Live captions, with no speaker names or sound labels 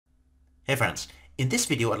Hey friends, in this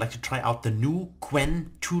video I'd like to try out the new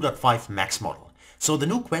Qwen 2.5 Max model. So the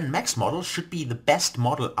new Qwen Max model should be the best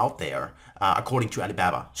model out there according to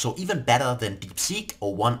Alibaba. So even better than DeepSeek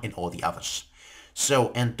or One and all the others.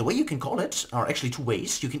 So, and the way you can call it are actually two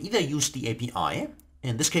ways. You can either use the API.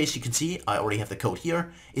 In this case you can see I already have the code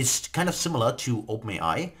here. It's kind of similar to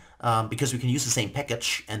OpenAI because we can use the same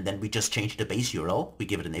package and then we just change the base URL. We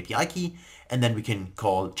give it an API key and then we can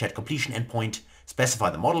call chat completion endpoint,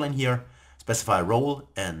 specify the model in here, specify a role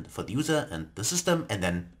and for the user and the system, and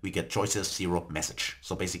then we get choices 0 message.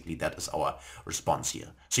 So basically that is our response here.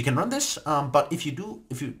 So you can run this, but if you do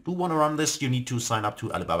want to run this, you need to sign up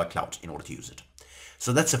to Alibaba Cloud in order to use it.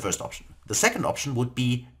 So that's the first option. The second option would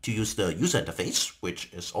be to use the user interface,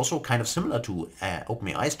 which is also kind of similar to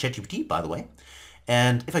OpenAI's ChatGPT, by the way.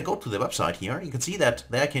 And if I go to the website here, you can see that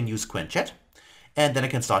there I can use Qwen Chat. And then I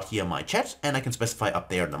can start here my chat and I can specify up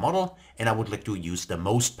there the model, and I would like to use the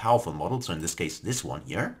most powerful model, so in this case this one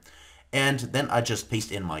here, and then I just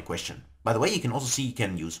paste in my question. By the way, you can also see you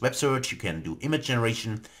can use web search, you can do image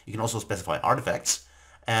generation, you can also specify artifacts,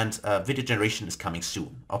 and video generation is coming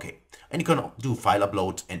soon. Okay, and you can do file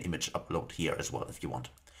upload and image upload here as well if you want.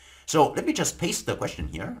 So let me just paste the question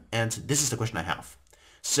here, and this is the question I have.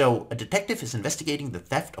 So a detective is investigating the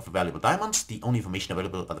theft of valuable diamonds. The only information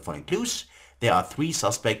available are the following clues. There are 3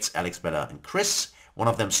 suspects, Alex, Bella, and Chris. One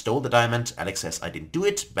of them stole the diamond. Alex says, I didn't do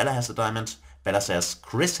it. Bella has the diamond. Bella says,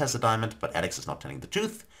 Chris has the diamond, but Alex is not telling the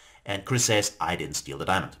truth. And Chris says, I didn't steal the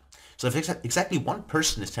diamond. So if exactly one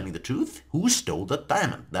person is telling the truth, who stole the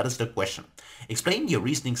diamond? That is the question. Explain your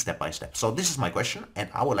reasoning step by step. So this is my question, and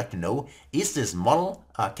I would like to know, is this model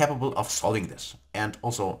capable of solving this? And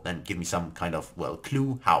also then give me some kind of, well,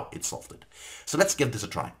 clue how it solved it. So let's give this a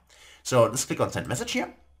try. So let's click on send message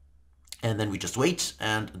here. And then we just wait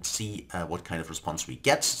and see what kind of response we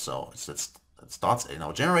get. So it starts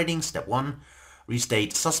now generating. Step 1,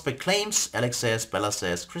 restate suspect claims. Alex says, Bella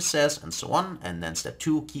says, Chris says, and so on. And then step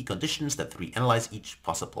 2, key conditions. Step 3, analyze each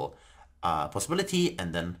possible possibility.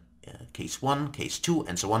 And then case 1, case 2,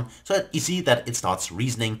 and so on. So you see that it starts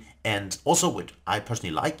reasoning. And also what I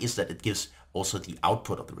personally like is that it gives also the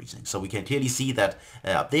output of the reasoning. So we can clearly see that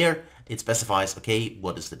up there it specifies, okay,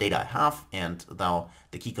 what is the data I have, and now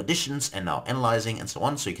the key conditions, and now analyzing, and so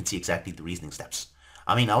on. So you can see exactly the reasoning steps.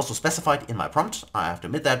 I mean, I also specified in my prompt, I have to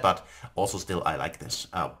admit that, but also still I like this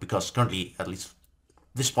because currently, at least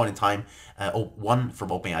this point in time, O1 from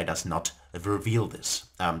OpenAI does not reveal this.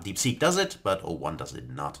 DeepSeek does it, but O1 does it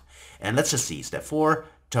not. And let's just see, step 4,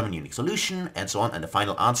 determine unique solution, and so on. And the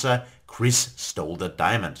final answer, Chris stole the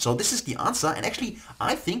diamond. So this is the answer, and actually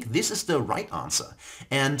I think this is the right answer.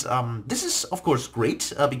 And this is of course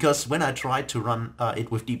great because when I tried to run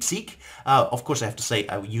it with DeepSeek, of course I have to say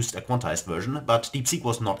I used a quantized version, but DeepSeek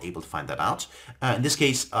was not able to find that out. In this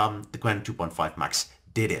case, the Qwen 2.5 Max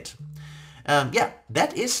did it. Yeah,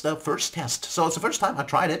 that is the first test. So it's the first time I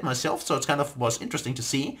tried it myself, so it's kind of was interesting to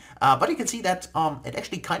see. But you can see that it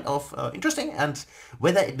actually kind of interesting, and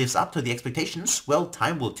whether it lives up to the expectations, well,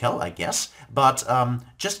 time will tell, I guess. But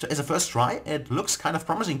just as a first try, it looks kind of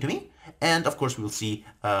promising to me. And of course, we will see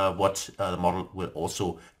what the model will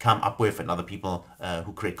also come up with, and other people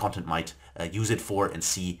who create content might use it for and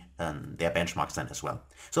see their benchmarks then as well.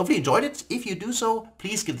 So hopefully you enjoyed it. If you do so,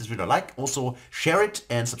 please give this video a like. Also share it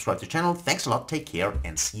and subscribe to the channel. Thanks a lot. Take care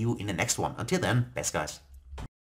and see you in the next one. Until then, best guys.